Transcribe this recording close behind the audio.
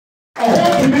a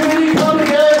whole community come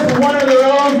together for one of their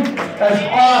own. That's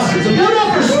awesome. So give it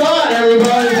up for Scott,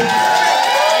 everybody. Give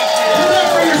it up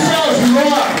for yourselves. You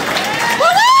rock.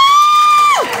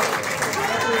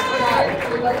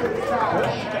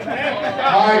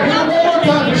 All right, give it one more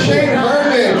time for Shane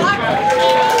Herman.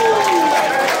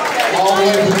 All the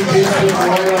way from Kingston,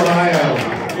 Warren, Ohio.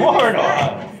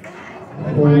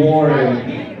 Warren.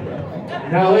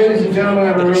 Now, ladies and gentlemen, I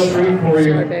have a real treat for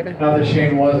you. Not that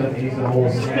Shane wasn't, he's the whole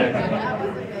snack.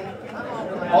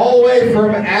 All the way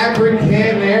from Akron,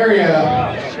 Canton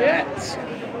area.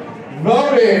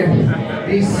 Voted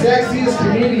the sexiest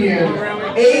comedian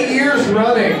 8 years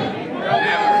running.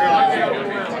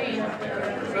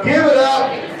 Give it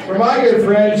up for my good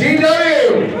friend,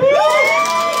 GW.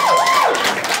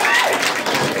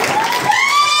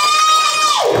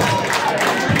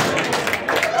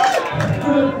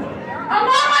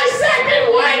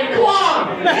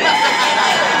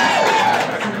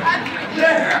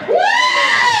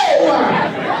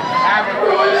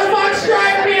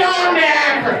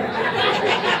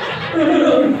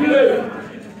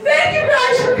 Thank you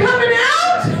guys for coming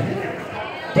out.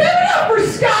 Give it up for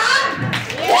Scott.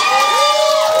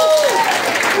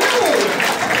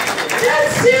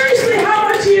 That's seriously how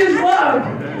much he is loved.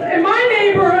 In my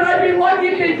neighborhood, I'd be lucky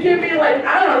if they'd give me, like,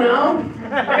 I don't know,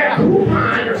 like a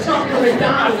coupon or something from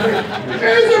McDonald's.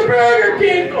 There's a Burger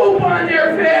King coupon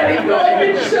there, fatty. Go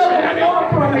get yourself a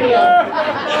Whopper meal.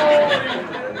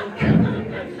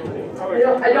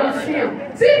 I don't see him.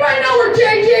 See if I know where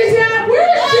JJ's at.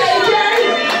 Where's JJ?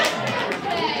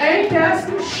 Ain't that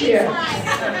some shit?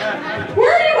 Where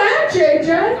are you at, JJ?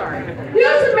 You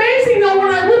know, it's amazing though, when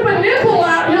I whip a nipple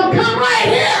out, he'll come right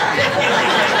here.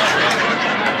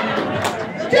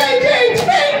 JJ, it's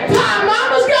feeding time.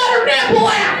 Mama's got her nipple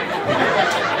out.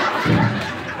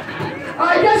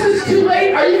 I guess it's too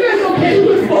late. Are you guys okay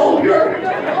with vulgar?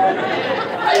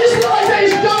 I just realized I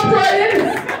just jumped right in.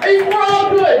 We're all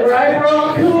good, right? We're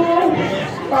all cool.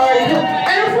 All right.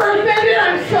 And if we're offended,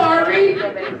 I'm sorry.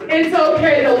 It's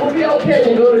okay, though. We'll be okay.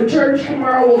 We'll go to church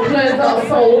tomorrow. We'll cleanse our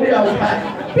soul. We'll be okay.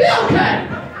 Be okay.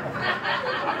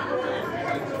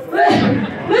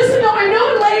 Listen, though, I know,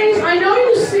 ladies, I know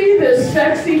you see this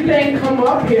sexy thing come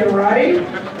up here, right?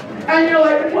 And you're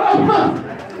like, well,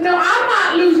 no,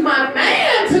 I might lose my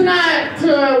man tonight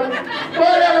to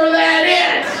whatever that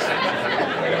is.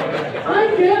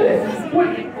 I get it. What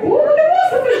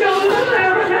else is going on? I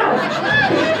don't know.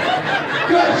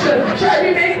 Good. Should I be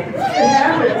making? It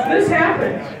happens. This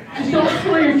happens. Just don't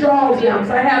pull your jaws down,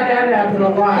 because I have that happen a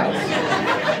lot.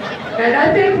 And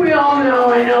I think we all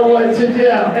know I know what to do.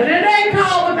 And it ain't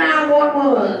called the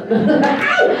 911.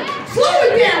 Slow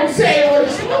it down,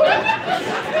 sailors. Slow it down.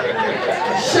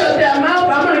 Shut that mouth.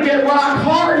 I'm going to get rock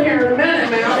hard here in a minute,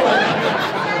 man.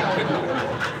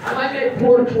 I might make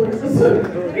poor choices.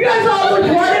 You guys all looked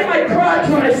right at my crotch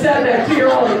when I said that to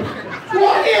your own.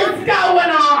 What is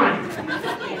going on?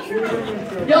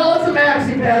 Y'all, it's a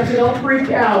maxi pass, don't freak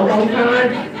out, okay?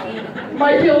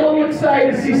 Might be a little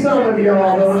excited to see some of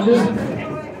y'all, though. I'm just...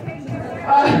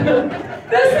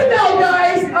 listen now,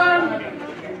 guys.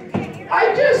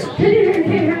 I just... Can you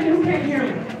hear me? Who can't hear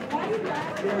me?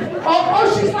 Oh,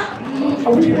 she's not...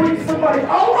 Are we pointing somebody?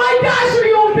 Oh my gosh, are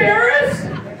you embarrassed?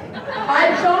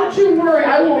 Don't you worry,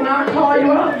 I will not call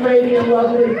you out, lady in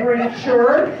lovely green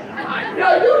shirt.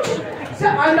 No,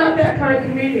 I'm not that kind of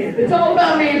comedian. It's all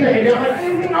about me, baby. I'm like,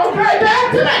 okay,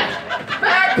 back to that.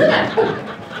 Back to that.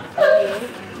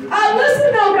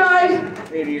 Listen though, guys.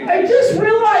 I just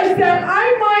realized that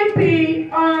I might be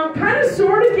kind of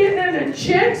sort of getting into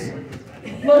chicks.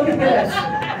 Look at this.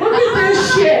 Look at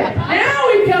this shit. Now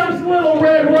he comes Little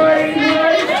Red Riding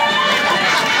Hood.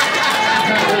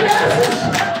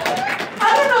 I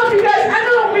don't know if you guys, I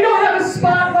know we don't have a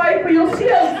spotlight, but you'll see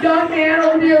a young man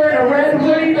over here in a red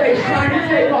hoodie that he's trying to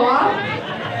take off.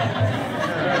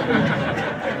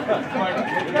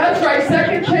 That's right,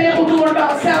 second table going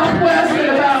about Southwest at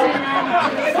about,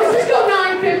 let's just go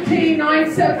 9:15,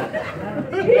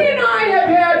 9:07. He and I have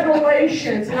had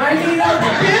relations, and I mean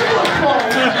biblical.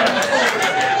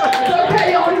 It's okay,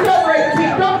 y'all, he's over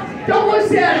 18. Don't look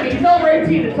sad at me, he's over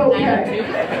 18, it's okay.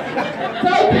 It's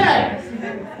okay.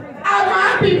 I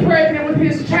might be pregnant with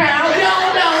his child. No.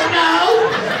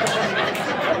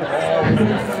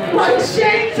 Like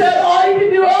Shane said, all you can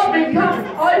do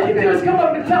is come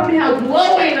up and tell me how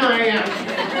glowing I am.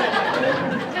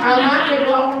 I might be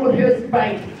glowing with his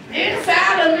baby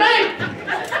inside of me.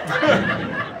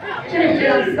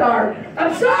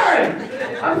 I'm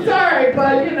sorry,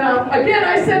 but you know, again,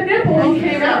 I said nipple, he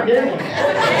came out, didn't he?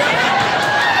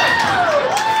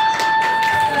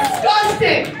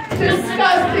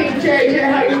 Disgusting, JJ,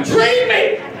 how you treat me.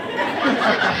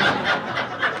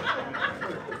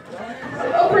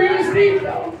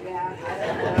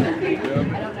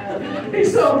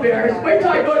 strawberries. Wait till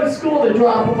I go to school to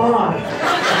drop them off.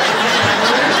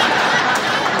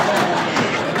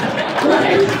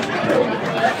 Right?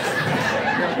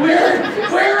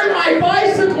 Wearing my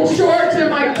bicycle shorts and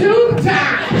my tube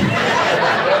top.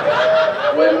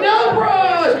 With no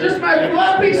bras, just my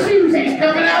floppy Susies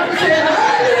coming out and saying,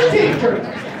 hi to the teacher.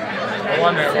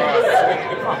 I'm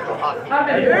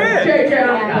in here. JJ,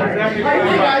 I think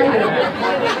I do.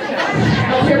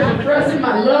 I'm here expressing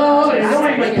my love and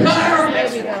knowing my car.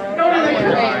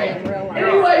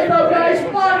 Anyway, though, guys,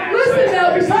 listen now,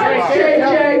 besides JJ,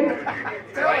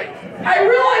 I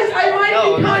realize I might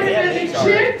be kind of into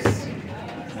chicks.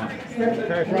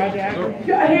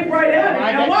 Yeah, hey, right at it.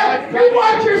 Now what? You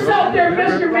watch yourself there,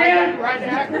 Mr. Man.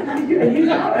 You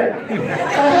got it.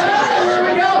 There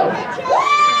we go.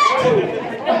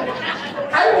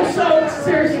 I will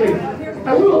seriously,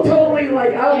 I will totally, I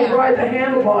will ride the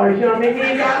handlebars, you know what I mean? He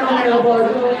ain't got no handlebars.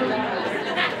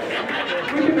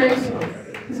 We can make some.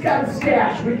 He's got a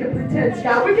stash. We can pretend,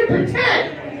 Scott. We can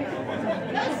pretend.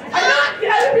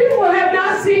 Other people have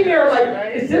not seen her,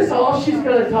 is this all she's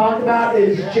going to talk about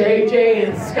is JJ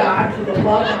and Scott for the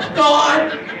love of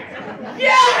God?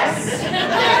 Yes!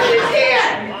 That is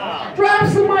it!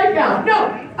 Drops the mic out. No,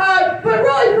 but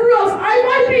really, for real, I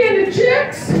might be into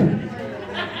chicks.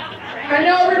 I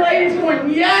know every lady's going,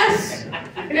 yes!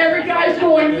 And every guy's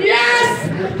going, yes!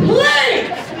 Please!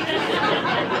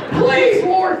 Please,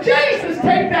 Lord Jesus,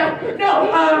 take that. No,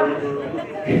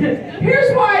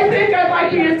 here's why I think I might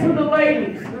be into the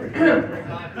ladies.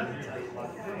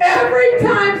 Every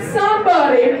time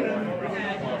somebody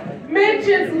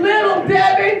mentions Little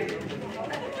Debbie,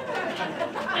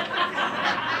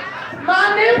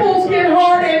 my nipples get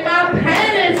hard and my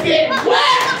panties get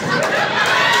wet.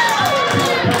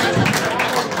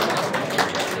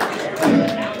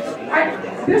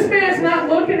 This man's not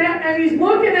looking at, and he's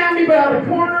looking at me, but out of the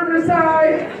corner of his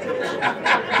eye.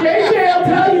 JJ will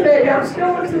tell you, baby, I'm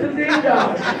still into the ding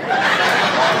dong.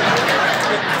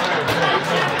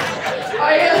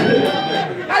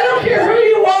 I don't care who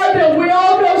you are, though. We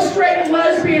all go straight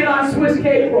lesbian on Swiss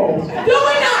cake rolls. Do we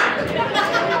not?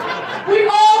 We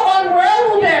all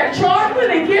unravel that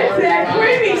chocolate and get to that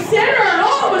creamy center, and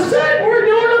all of a sudden we're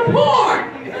doing a porn.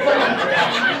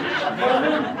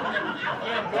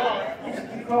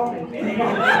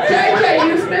 JJ,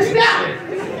 you just missed out.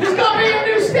 He's gonna be your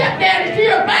new stepdaddy to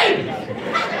your baby.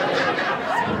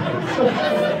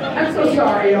 I'm so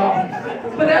sorry, y'all.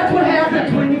 But that's what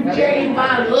happens when you jade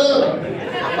my love.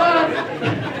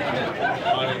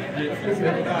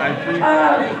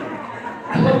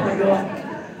 Oh my God.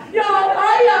 Y'all,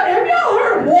 have y'all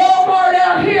heard of Walmart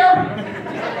out here?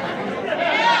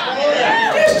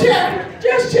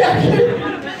 Just check.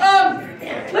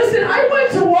 Listen, I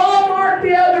went to Walmart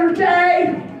the other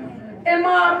day in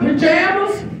my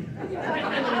pajamas.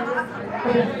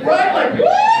 Right?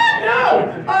 What? No.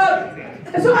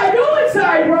 And so I go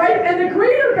inside, right? And the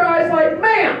greeter guy's like,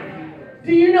 ma'am,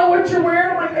 do you know what you're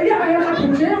wearing? I'm like, yeah, I have my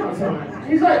pajamas on.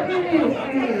 He's like,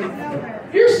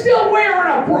 you're still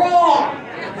wearing a bra.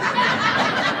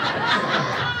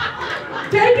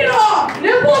 Take it off.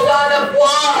 Nipples on the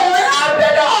floor and out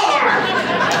the door.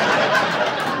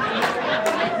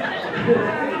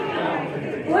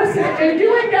 Listen, if you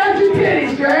ain't got your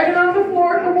titties dragging on the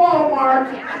floor at the Walmart,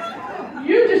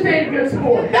 you just ain't a good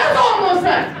sport. That's all I'm gonna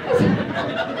say.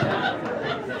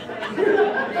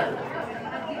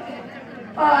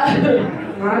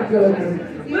 My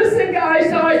goodness. Listen, guys,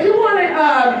 so I do want to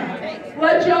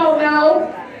let y'all know,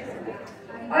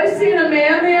 I seen a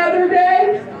man the other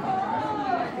day,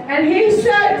 and he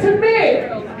said to me,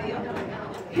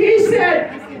 he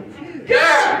said,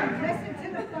 girl,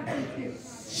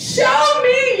 show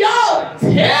me your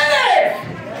titties,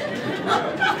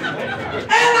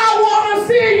 and I want to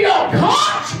see your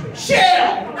conch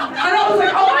shell. And I was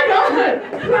like, oh my God,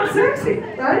 it's not sexy,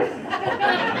 right?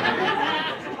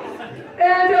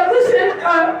 And listen,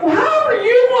 however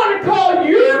you want to call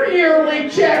your yearly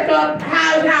checkup,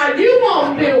 how you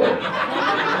want to do it.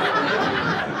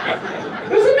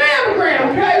 It's a mammogram,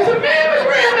 okay? It's a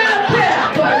mammogram and a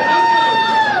pap. But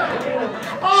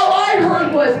all I heard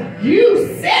was, you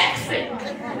sexy.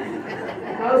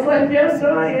 I was like, yes,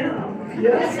 I am.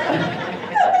 Yes.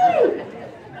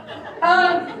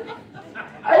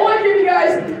 I want to give you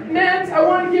guys, men, I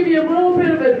want to give you a little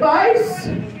bit of advice.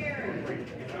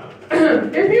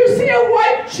 If you see a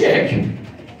white chick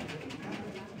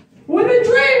with a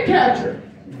dream catcher,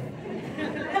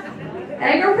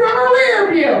 hang her from her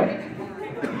rear view,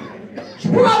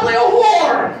 she's probably a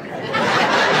whore.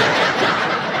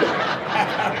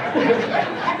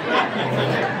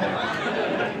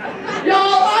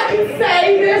 Y'all, I can say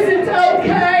this, it's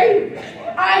okay.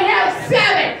 I I have 7.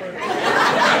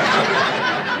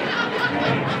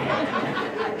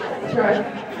 That's right.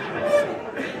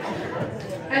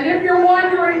 And if you're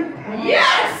wondering,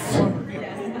 yes,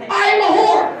 I am a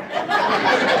whore.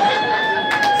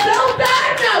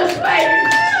 Self-diagnosed, baby.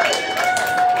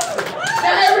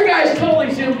 Now every guy's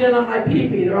totally zoomed in on my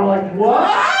pee-pee. They're all like, what?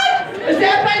 Is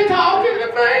that thing talking to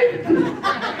me?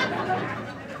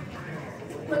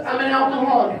 Look, I'm an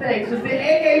alcoholic, thanks. Is the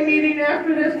AA meeting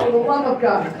after this? For the love of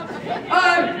God.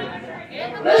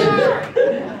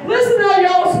 Listen though,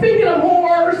 y'all, speaking of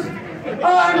whores,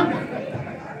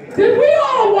 did we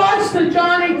all watch the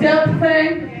Johnny Depp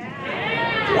thing?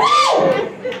 Whoa!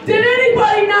 Did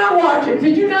anybody not watch it?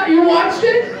 Did you not? You watched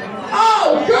it?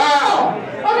 Oh, girl!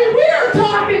 I mean, we are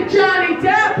talking Johnny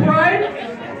Depp, right?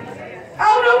 I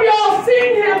don't know if y'all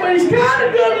seen him, but he's kind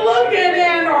of good looking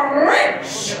and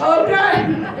rich, okay?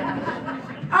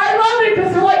 I love it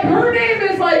because like her name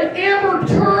is like Amber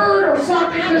Turd or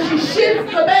something because she shits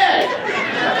the bed.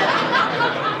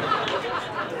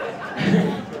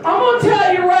 I'm going to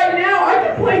tell you right now, I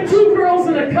can play 2 girls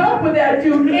in a cup with that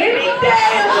dude any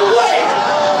day of the week.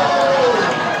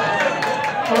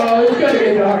 Oh, it's going to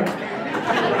get dark.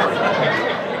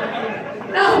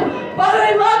 No, but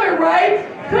I love it, right?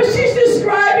 Because she's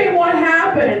describing what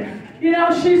happened. You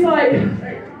know, she's like,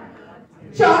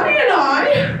 Johnny and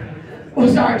I, oh,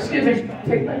 sorry, excuse me,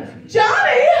 take that.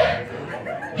 Johnny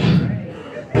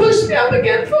pushed me up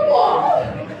against the wall.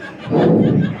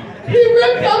 He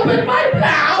ripped open my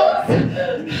blouse.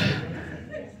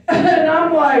 And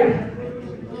I'm like,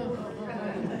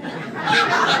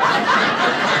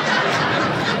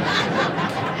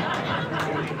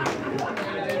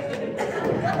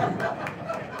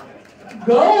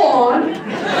 go on.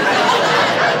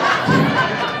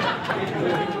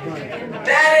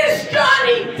 That is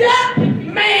Johnny Depp,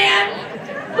 man.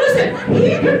 Listen,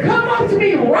 he could come up to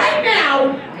me right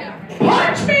now,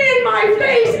 punch me in my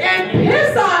face, and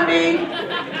piss on me.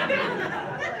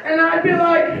 And I'd be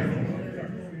like,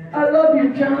 I love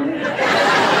you, Johnny.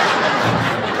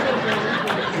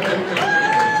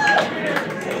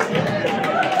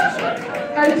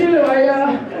 I do. I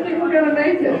think we're going to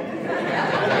make it.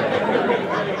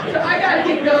 So I got to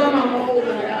keep going. I'm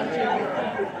holding it out here.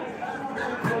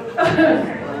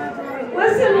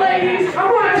 Listen, ladies, I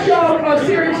want to ask y'all a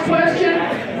serious question.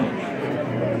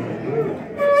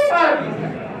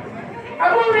 I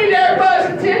won't need everybody's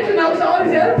attention, though, so all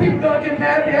these other people don't get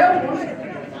mad at the other ones.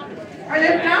 And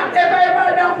if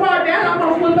everybody don't quiet down, I'm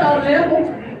going to flip out an apple.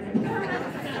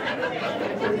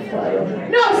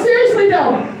 No, seriously,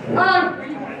 though.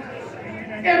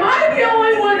 Am I the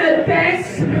only one that thinks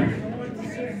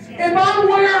if I'm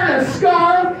wearing a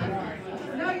scarf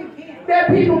that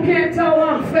people can't tell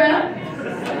I'm fat?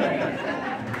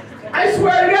 I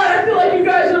swear to God, I feel like you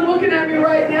guys are looking at me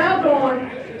right now going,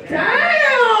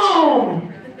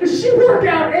 damn! Does she work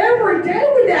out every day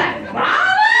with that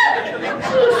body?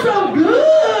 She looks so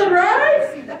good, right?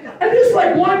 And just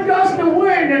like one gust of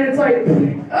wind and it's like,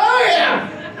 oh yeah!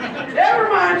 Never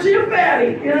mind, she's a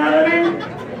fatty, you know what I mean?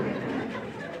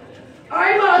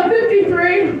 I'm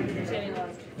 53.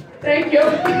 Thank you.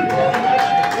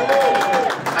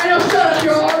 I know some of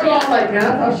you are going like, man, I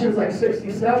thought she was like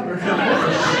 67 or something.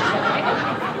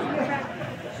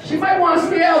 She might want to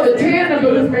stay out of the tandem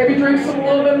booth, maybe drink a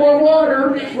little bit more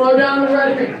water, slow down the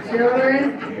red meat. You know what I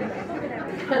mean?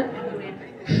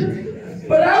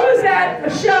 But I was at a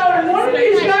show and one of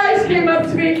these guys came up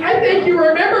to me. I think you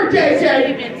remember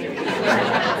JJ.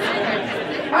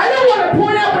 I don't want to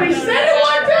point out, but he said it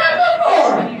one time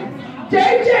before.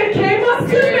 JJ came up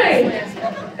to me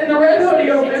in the red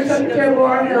hoodie over there, set the table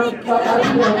on him.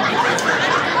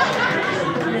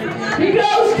 He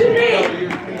goes to me.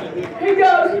 He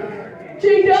goes,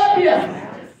 GW,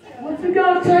 what's it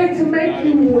gonna take to make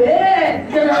you wet,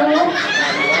 girl?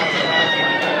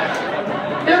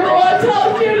 Remember what I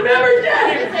told you? Remember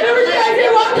Jay? Remember JJ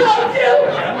what I told you?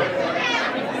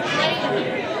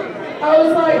 I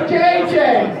was like, JJ,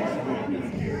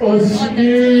 a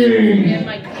sneeze.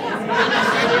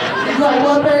 He's like,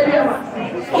 what, baby? I'm like,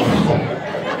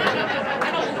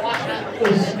 a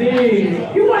sneeze.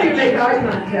 You won't even make eye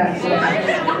contact.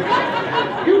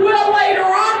 You will later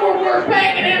on when we're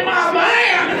packing in my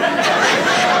van.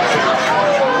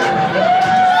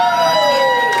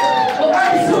 Well,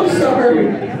 I'm so sorry.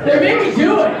 They made me do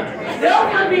it. They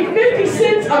offered me 50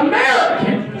 cents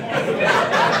American.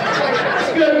 That's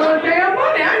good one damn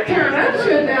money. I can turn that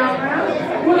shit down now.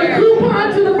 With a coupon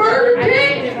to the Burger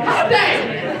King? How dang.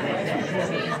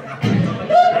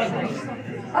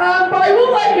 But I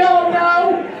will let y'all know,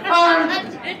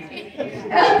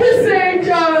 at this age,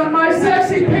 my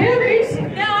sexy panties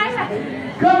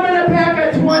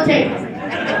tape.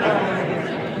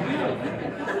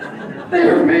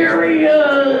 They're very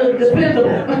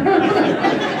dependable.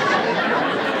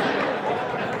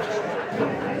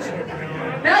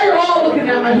 Now you're all looking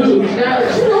at my hooves. Now,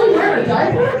 is she really wearing a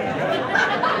diaper?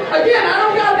 Again, I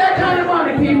don't got that kind of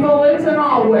money, people. It's in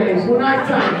all ways. When I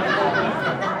time.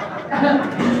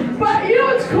 But you know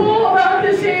what's cool about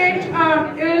this age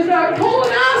is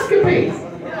colonoscopy.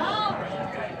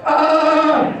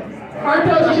 Aren't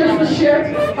those just the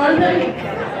shit? Aren't they?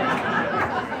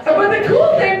 But the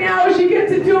cool thing now is you get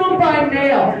to do them by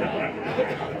mail.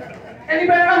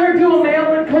 Anybody out here do a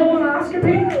mail-in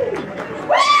colonoscopy?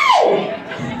 Woo!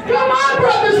 Come on,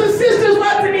 brothers and sisters,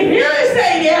 let me hear you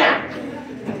say yeah.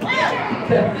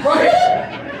 Right?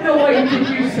 No way you did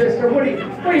you, sister. What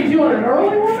are you doing, an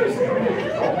early one or something?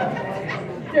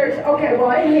 Okay, well,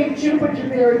 I hate you, but you're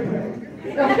very pretty.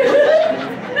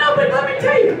 No, but let me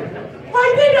tell you,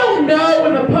 like they don't know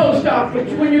in the post office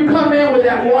when you come in with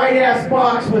that white-ass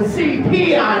box with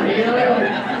CP on it, you know?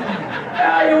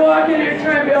 You walk in here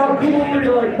trying to be all cool, and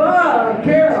you're like, Bob,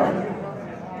 Carol.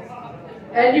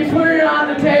 And you put it on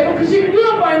the table, because you can do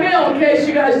it by mail in case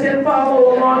you guys didn't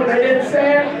follow along and I didn't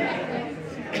say it.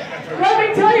 Let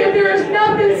me tell you, there is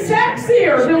nothing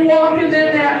sexier than walking in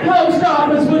that post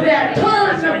office with that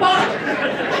turd in the box.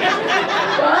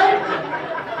 Right?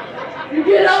 You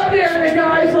get up there and the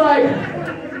guy's like,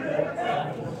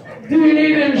 do you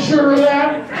need to insure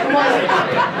that? I'm like,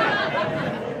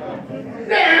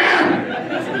 nah.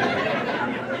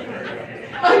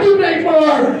 I do make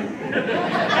more.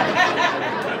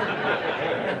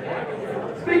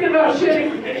 Speaking about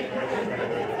shitting,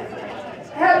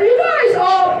 have you guys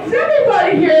all, is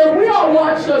everybody here, we all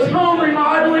watch those home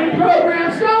remodeling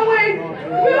programs, don't we?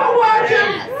 We all watch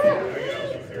them.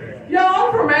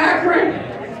 Y'all from Akron.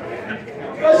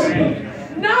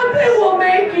 Nothing will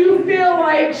make you feel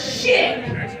like shit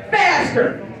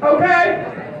faster, okay?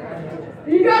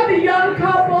 You got the young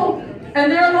couple,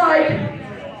 and they're like,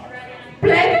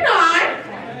 Blake and I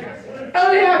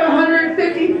only have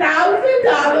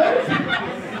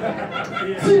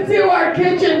 $150,000 to do our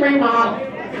kitchen remodel.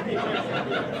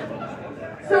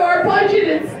 So our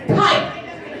budget is tight.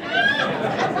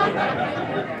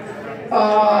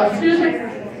 Excuse me.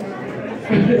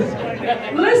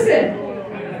 Listen,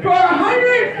 for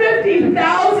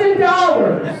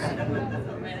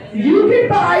 $150,000, you can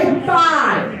buy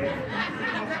 5.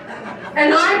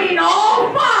 And I mean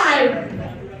all 5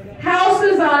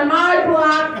 houses on my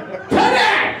block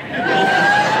today.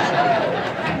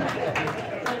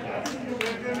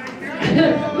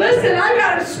 Listen, I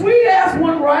got a sweet-ass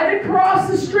one right across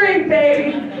the street,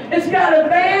 baby. It's got a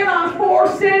van on 4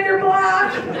 cinder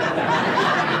blocks.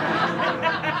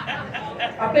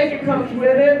 I think it comes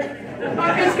with it.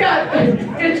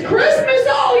 It's Christmas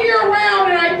all year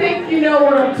round, and I think you know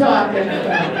what I'm talking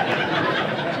about.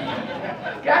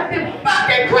 Got the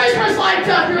fucking Christmas lights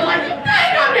up. You're like,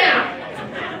 hang on now.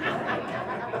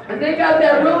 And they got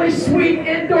that really sweet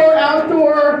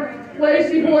indoor-outdoor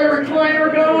lazy boy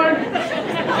recliner going.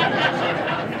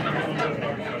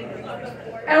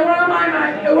 And when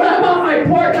I'm on my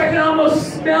porch, I can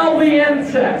almost smell the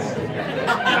incest.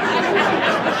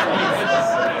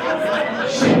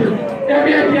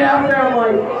 Every time I get out there, I'm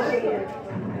like,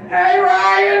 hey,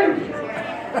 Ryan.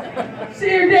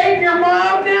 See you're dating your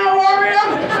mom now, are you?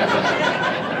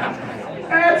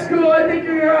 That's cool. I think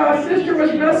your sister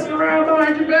was messing around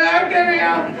behind your back.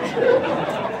 Anyhow.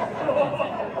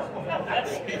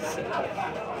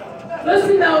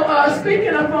 Listen though,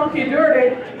 speaking of funky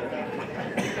dirty,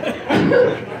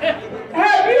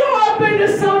 have you all been to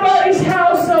somebody's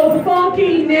house so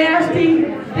funky, nasty,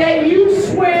 that you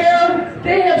swear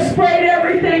they have sprayed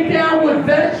everything down with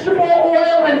vegetable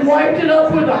oil and wiped it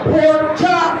up with a pork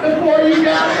chop before you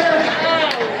got there?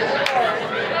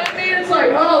 I mean, it's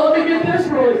like, oh, let me get this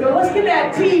really good. Let's get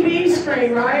that TV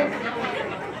screen, right?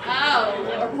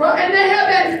 And they have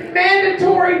that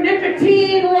mandatory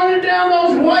nicotine running down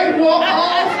those white walls.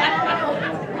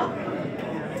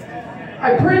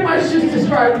 I pretty much just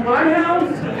described my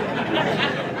house.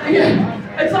 Yeah.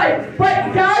 It's like,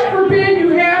 but God forbid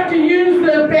you have to use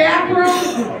the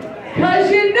bathroom,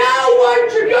 because you know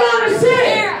what you're going to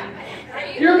see.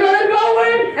 You're going to go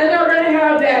in, and they're going to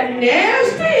have that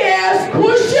nasty-ass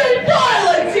cushion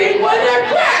toilet seat with a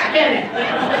crack in it.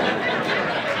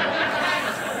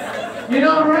 You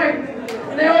know, right?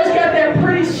 And they always got that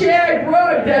pretty shag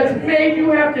rug that's made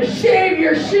you have to shave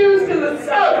your shoes because it's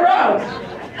so gross.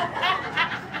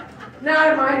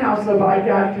 Not in my house, though, by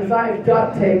God, because I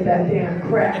duct taped that damn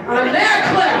crap. I'm that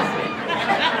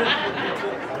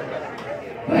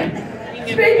classy.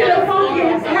 Speaking of funky,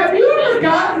 have you ever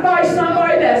gotten by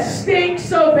somebody that stinks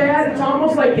so bad it's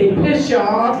almost like they piss you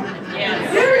off? Yes.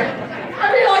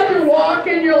 I mean, like you're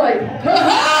walking, you're like,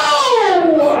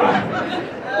 oh!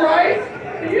 Right?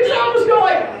 And you just almost go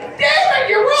like, damn it,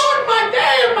 you ruined my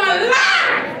day and my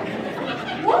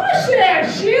life! Wash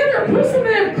that shit or put some of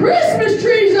them Christmas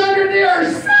trees under there or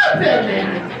something,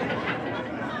 man.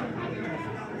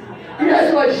 You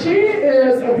guys are like, she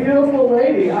is a beautiful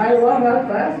lady. I love how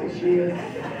classy she is.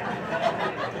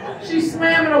 She's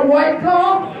slamming a white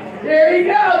claw. There you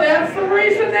go. That's the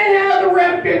reason they have the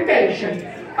reputation.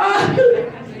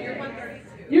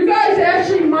 You guys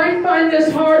actually might find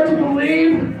this hard to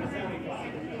believe,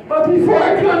 but before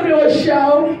I come to a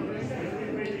show,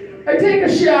 I take a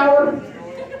shower.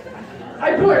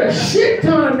 I put a shit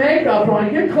ton of makeup on.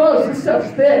 Get close. This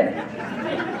stuff's thick.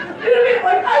 You know what I mean?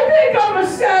 Like, I think I'm a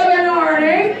 7 or an 8.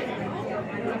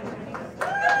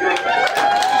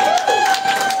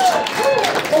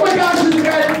 Oh my gosh, there's a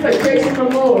guy that's like Jason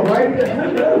Momoa right there.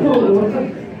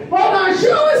 Hold on,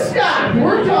 show us stop.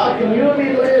 We're talking. You and me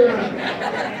later.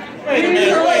 These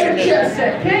are like a chess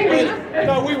set. Can't we?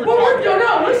 No, we were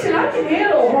No, listen, I can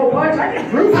handle a whole bunch. I can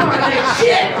group on that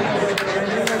shit.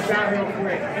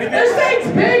 This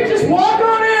thing's big. Just walk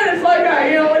on in. It's like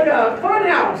a, like a fun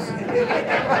house.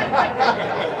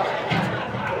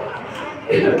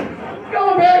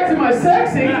 Going back to my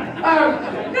sexy.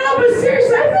 No, but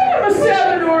seriously, I think I'm a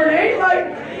 7 or an 8. Like,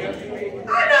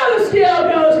 I know the scale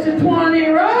goes to 20,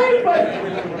 right? But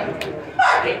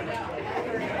fuck it.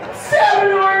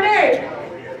 7 or an 8.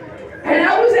 And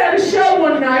I was at a show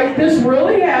one night. This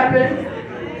really happened.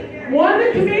 One of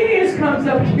the comedians comes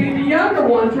up to me, the younger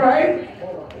ones, right?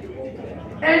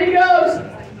 And he goes,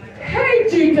 hey,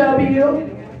 GW,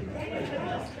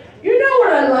 you know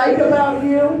what I like about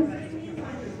you?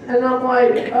 And I'm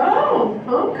like, oh,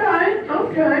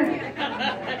 okay.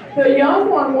 The young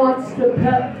one wants to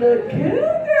pet the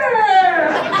cougar.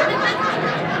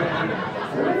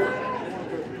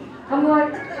 I'm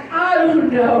like, I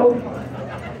don't know.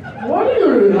 What do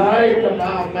you like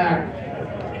about that?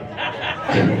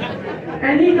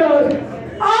 And he goes,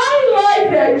 I like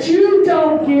that you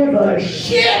don't give a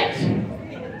shit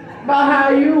about how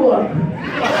you look.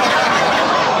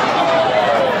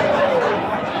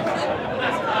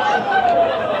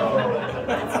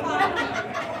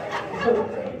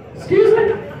 Excuse me?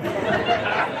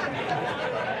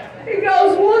 He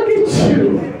goes, look at you.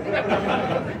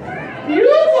 You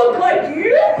look like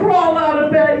you crawl out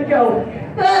of bed and go,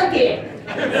 fuck it.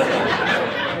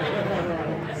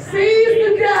 Seize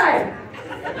the day.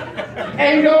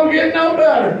 Ain't gonna get no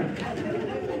better.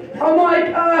 I'm like,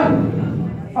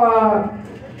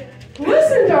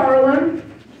 listen, darling,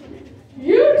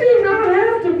 you do not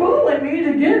have to bully me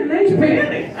to get in these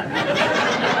panties.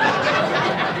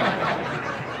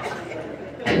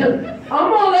 I'm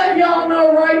gonna let y'all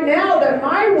know right now that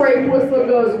my rape whistle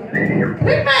goes, pick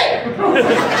me!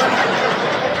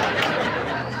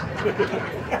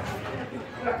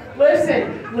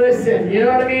 Listen, you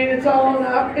know what I mean? It's all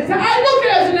enough. I look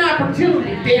at it as an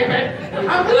opportunity, damn it.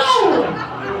 I'm lonely.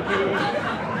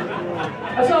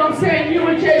 That's all I'm saying, you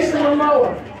and Jason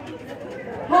Momoa.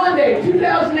 Hyundai,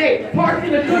 2008, parked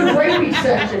in a good rapey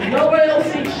section. Nobody will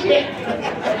see shit.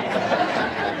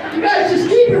 You guys just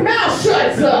keep your mouth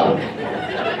shut, so.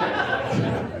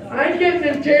 I ain't getting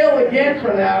in jail again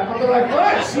for that. I'll be like,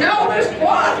 look, smell this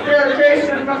cloth there,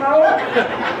 Jason Momoa.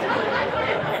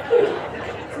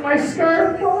 My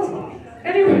scarf falls.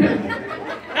 Anyway,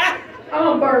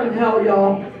 I'm burning hell,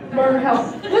 y'all. Burning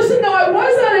hell. Listen, though, I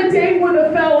was on a date with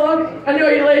a fella. I know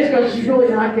you ladies go, she's really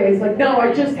not gay. It's like, no,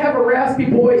 I just have a raspy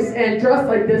voice and dress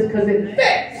like this because it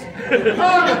fits.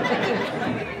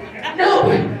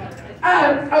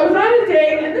 I was on a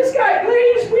date, and this guy,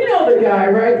 ladies, we know the guy,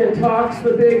 right, that talks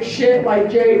the big shit like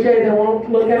JJ that won't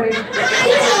look at me. You know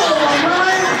the one,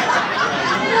 right?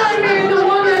 You know what I mean? The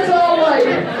one that's all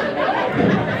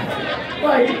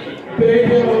like,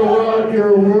 baby, I'm gonna rock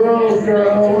your world,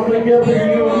 girl. I'm gonna give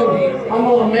you, I'm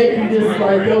gonna make you just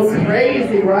like go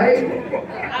crazy, right?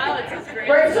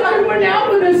 Right, so I went out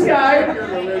with this guy,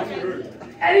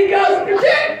 and he goes,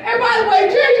 and by the way,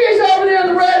 JJ's over there in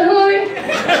the red hoodie.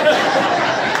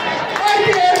 Right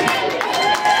there.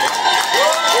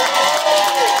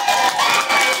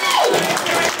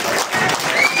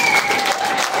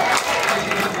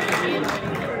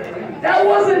 That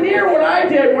wasn't near what I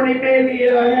did when he made me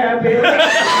unhappy.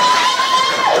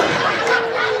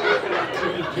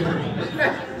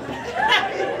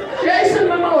 Jason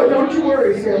Momoa, don't you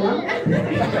worry, Sarah.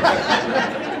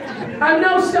 I'm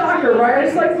no stalker, right?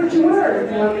 It's like what you wear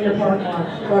if you live in your parking lot.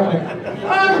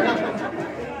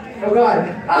 Oh God.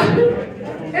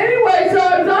 Anyway, so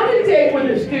I was on a date with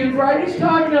this dude, right? He's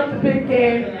talking up the big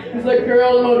game. He's like,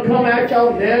 girl, I'm gonna come at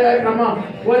y'all dead, come on,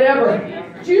 whatever.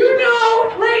 Do you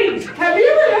know, ladies, have you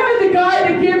ever had the guy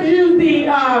that gives you the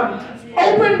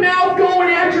open mouth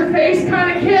going at your face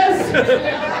kind of kiss?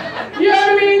 You know what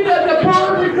I mean? The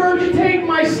bird regurgitating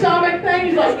my stomach thing.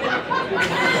 He's like,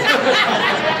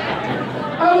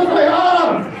 I was like,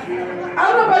 oh, I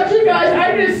don't know about you guys,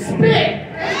 I just spit.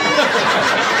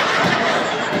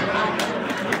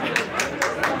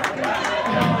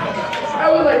 I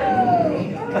was like,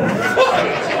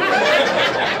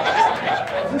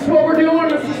 is this what we're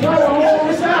doing? Is this how we're holding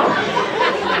this out?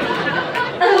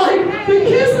 And like, the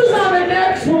kisses on the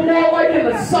necks were more like an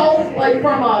assault, like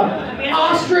from a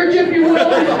ostrich, if you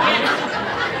will.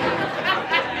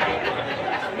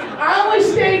 I only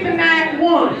stayed the night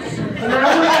once, and I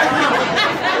went back home.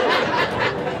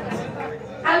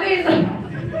 I mean,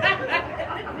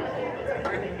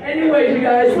 anyways, you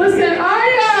guys, listen,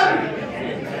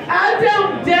 I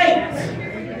don't date.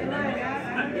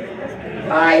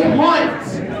 I hunt.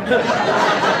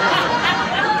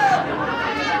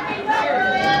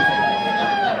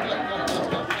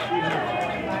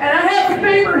 And I have a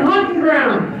favorite hunting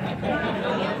ground.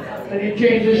 I need to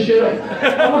change this shit up.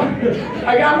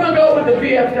 I'm going to go with the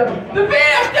VFW. The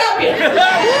VFW!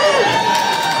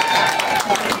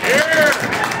 Yeah.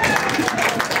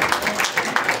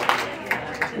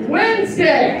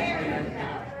 Wednesday.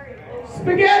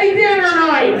 Spaghetti dinner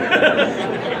night.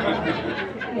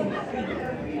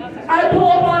 I pull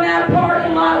up on that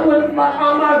parking lot on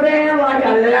my van like a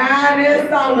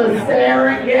lioness on the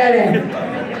Serengeti.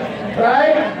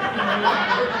 Right?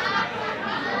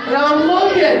 And I'm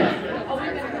looking.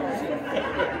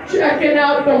 Checking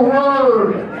out the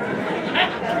herd.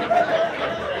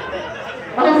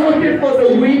 I'm looking for the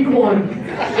weak one.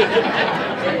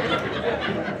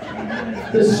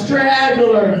 The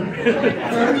straggler.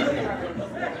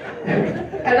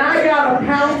 And I gotta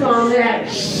pounce on that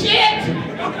shit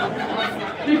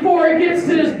before it gets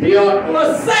to this Buick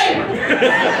LeSabre.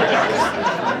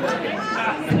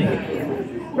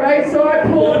 Right, so I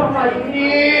pull up, I'm like,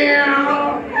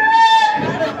 yeah.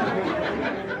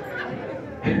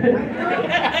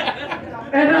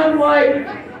 And I'm like,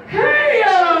 hey,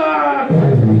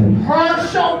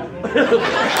 Herschel.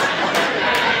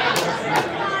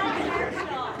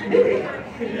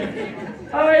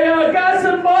 I got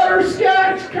some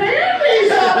butterscotch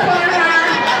candies up on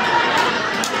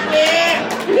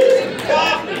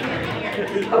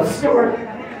I'm sure.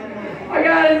 I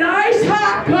got a nice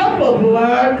hot cup of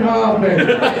black coffee.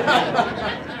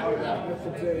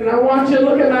 And I want you to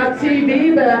look at my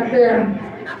TV back there.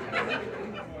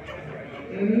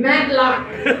 Matlock.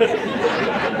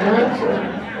 That's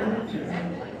right.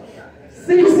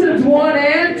 Seasons 1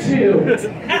 and 2.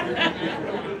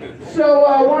 So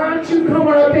why don't you come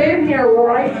up in here,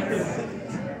 right?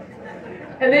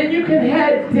 And then you can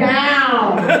head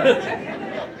down.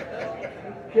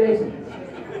 Jason.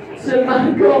 To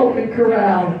my golden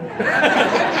corral.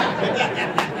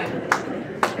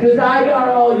 Because I got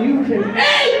all you can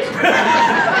eat!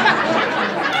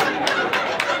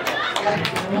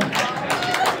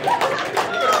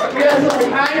 Yes,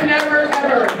 I'm never,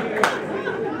 ever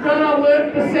gonna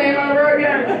live the same ever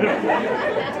again.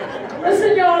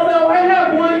 Listen, y'all, though, I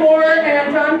have one more,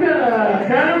 and I'm gonna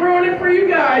kind of ruin it for you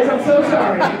guys. I'm so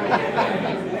sorry.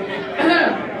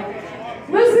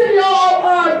 Listen, y'all,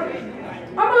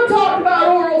 I'm going to talk about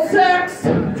oral sex.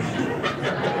 Like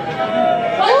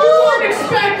you weren't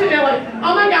expecting it. Like,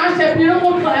 oh my gosh, that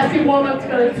beautiful, classy woman's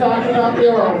going to talk about the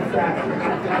oral sex.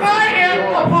 I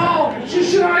am appalled. She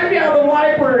should not be out of the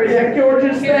library, that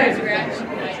gorgeous thing.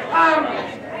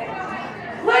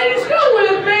 Ladies, go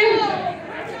with me.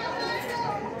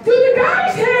 Do the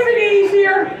guys have it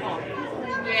easier?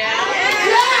 Yeah.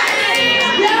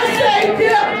 Yes, they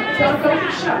do. Don't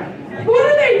be shy. What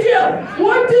do they do?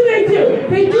 What do they do?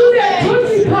 They do that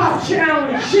Tootsie Pop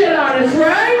challenge shit on us,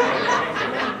 right?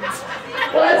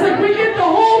 Well, it's like we get the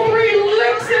whole 3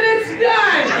 licks and it's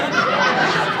done.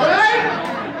 Right?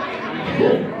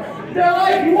 They're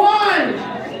like 1,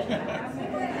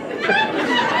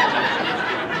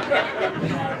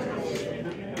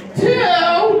 2,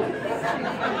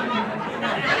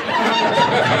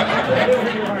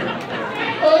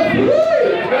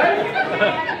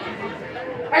 right?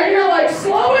 And you're like,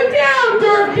 slow it down,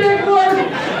 Dirk Diggler.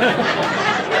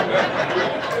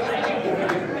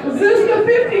 Is this the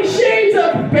 50 Shades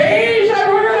of Beige I've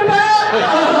heard about?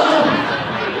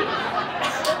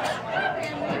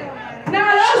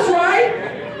 Not us, right?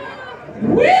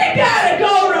 We gotta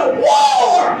go to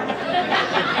war!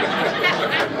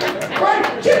 Right?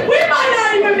 We might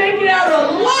not even make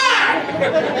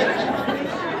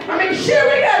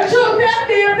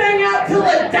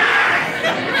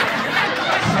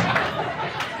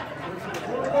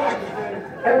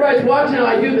guys watching how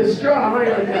I do this straw, how you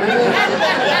like that?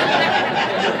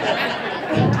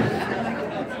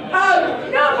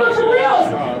 No, but for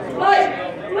real, like,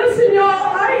 listen, y'all,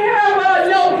 I have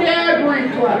no gag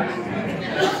reflex.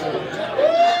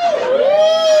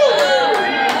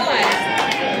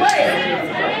 Wait,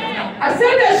 I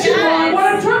said that shit wrong. What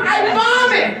I'm trying, I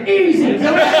vomit easy. You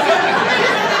know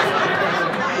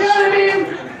what I mean?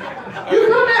 You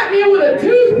come at me with a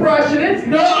toothbrush and it's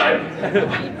done.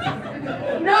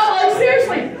 No, like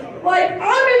seriously, like I'm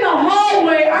in the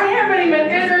hallway, I haven't even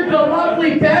entered the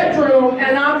lovely bedroom,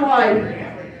 and I'm like,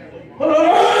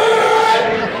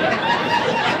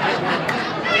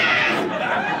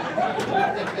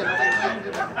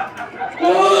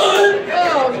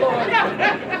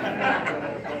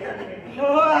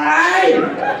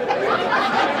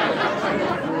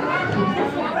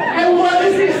 and what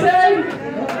does he say?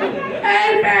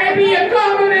 Hey baby, you're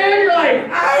coming in, you're like,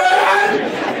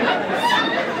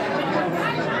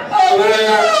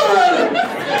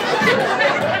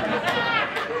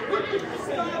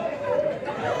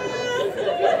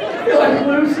 you're like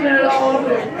loosening it all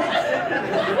over,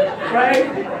 right?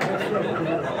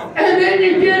 And then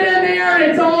you get in there and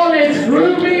it's all this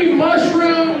ruby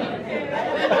mushroom,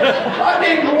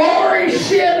 fucking glory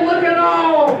shit, looking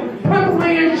all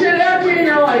pimply and shit at you, and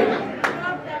you're like,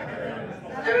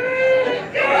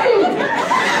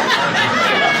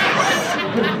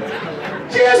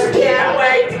 just can't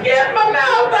wait to get my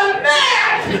mouth on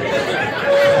that!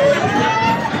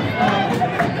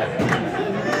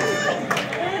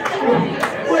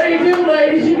 What do you do,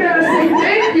 ladies? You gotta say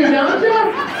thank you, don't you?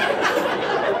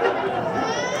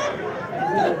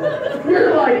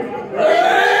 You're like,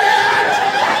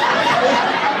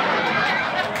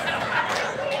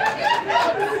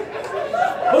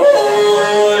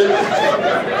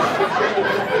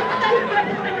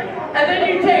 and then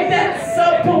you take that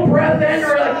subtle breath in,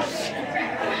 or like,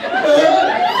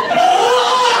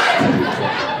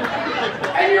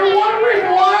 and you're wondering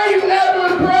why you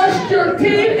never brushed your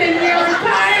teeth in your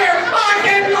entire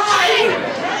fucking life.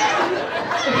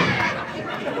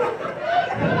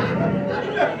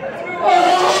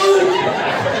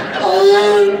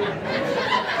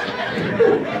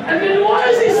 And then what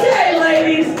does he say,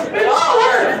 ladies? It all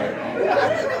hurt.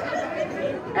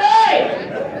 Hey!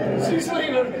 She's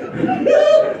leaving.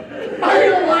 Are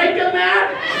you liking that?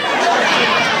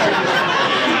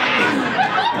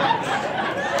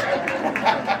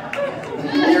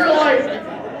 You're like,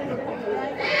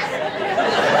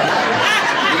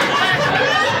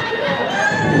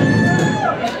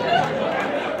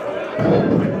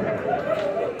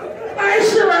 I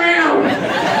sure am.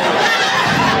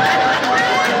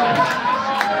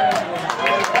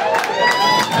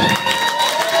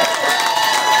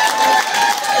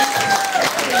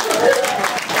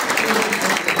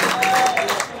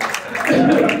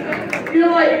 You're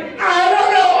like, I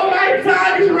don't know what my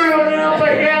tongue's running up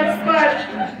against, but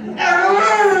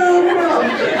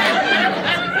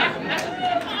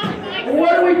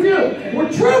what do?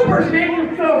 We're troopers, man.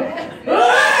 We go,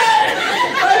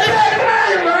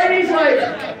 right? He's like,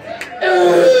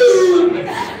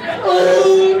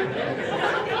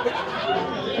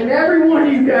 and every one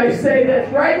of you guys say this,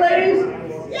 right, ladies?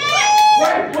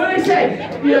 Right? What do they say?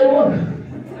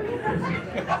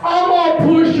 I'm gonna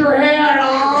push your head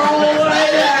all the way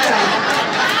down.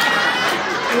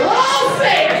 I'll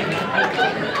say it.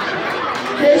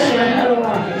 Push your head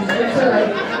along. It's like,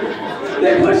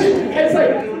 they push it. It's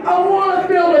like, I want to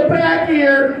feel it back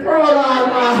here. Throw it on.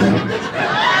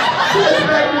 Push it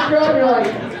back to throw. You're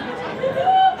like,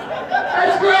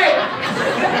 that's great.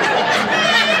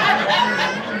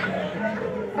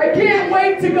 I can't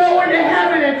wait to go into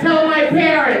heaven and tell my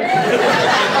parents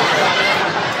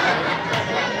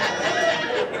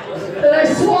that I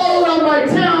swallowed on my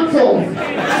tonsils.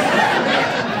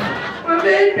 And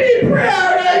they'd be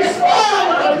proud I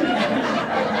swallowed.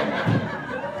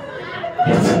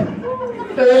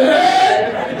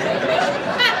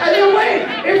 And then wait,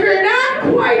 if you're not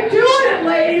quite doing it,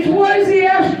 ladies, what does he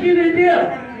ask you to do?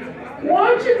 Why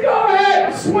don't you go ahead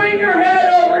and swing your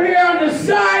head over here on the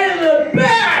side of the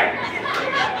bed,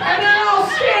 and then I'll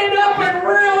stand up and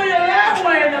reel you that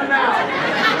way in the mouth.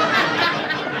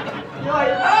 You're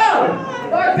like, oh,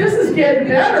 fuck, this is getting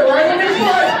better, right? Let me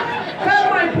have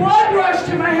my blood rush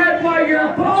to my head while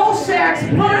your ball sacks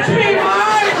punch me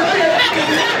hard.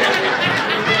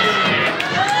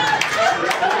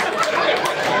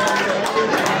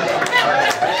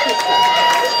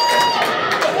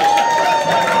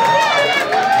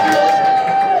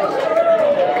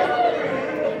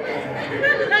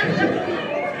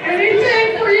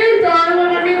 Anything for you,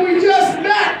 darling. I mean, we just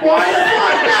met. Why the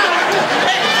fuck not?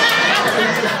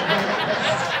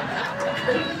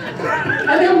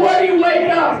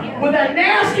 up with a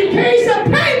nasty case of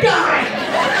pink eye.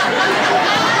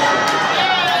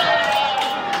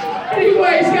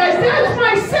 Anyways, guys, that's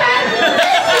my set.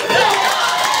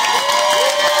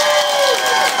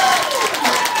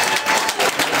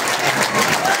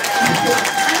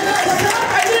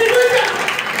 I did a good job.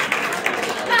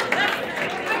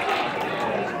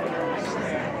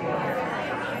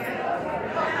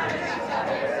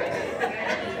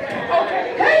 Okay,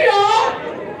 hey y'all.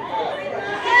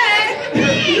 Hey.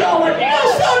 Y'all like, you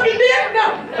suck your dick? No.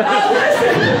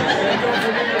 Listen.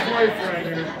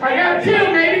 I got two,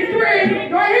 maybe three.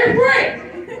 Do I hear three?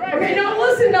 Okay, no,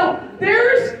 listen, no.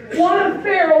 There's one of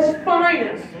Farrell's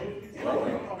finest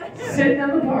sitting in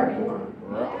the parking lot.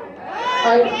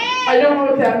 I don't know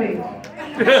what that means.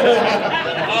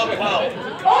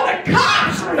 Oh, the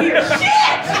cops are here.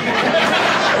 Shit!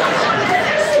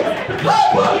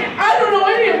 I don't know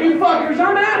any of you fuckers.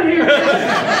 I'm out of here.